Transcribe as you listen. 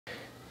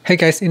Hey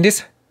guys, in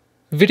this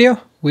video,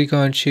 we're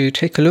going to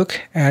take a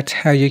look at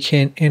how you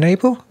can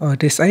enable or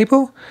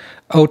disable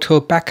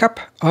auto backup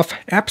of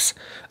apps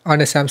on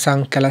the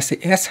Samsung Galaxy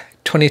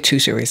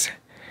S22 series.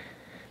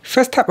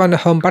 First, tap on the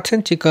home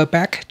button to go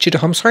back to the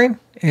home screen,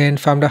 and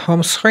from the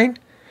home screen,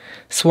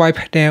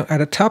 swipe down at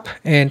the top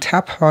and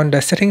tap on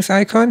the settings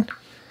icon.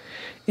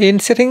 In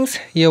settings,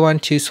 you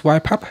want to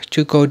swipe up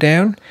to go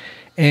down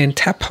and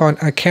tap on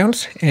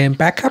accounts and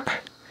backup.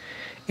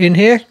 In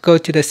here, go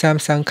to the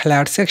Samsung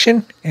Cloud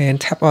section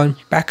and tap on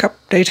backup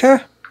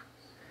data.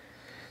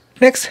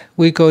 Next,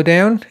 we go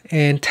down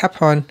and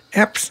tap on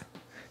apps.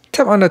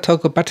 Tap on the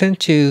toggle button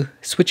to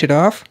switch it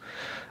off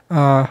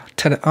or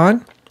turn it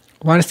on.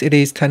 Once it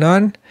is turned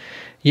on,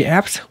 your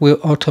apps will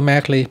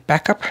automatically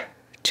backup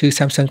to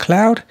Samsung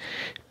Cloud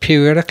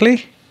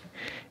periodically.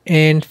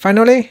 And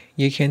finally,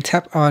 you can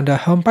tap on the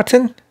home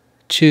button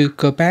to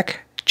go back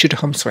to the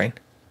home screen.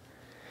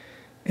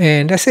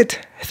 And that's it.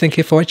 Thank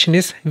you for watching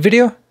this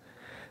video.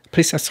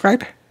 Please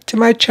subscribe to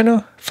my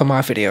channel for more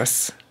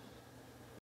videos.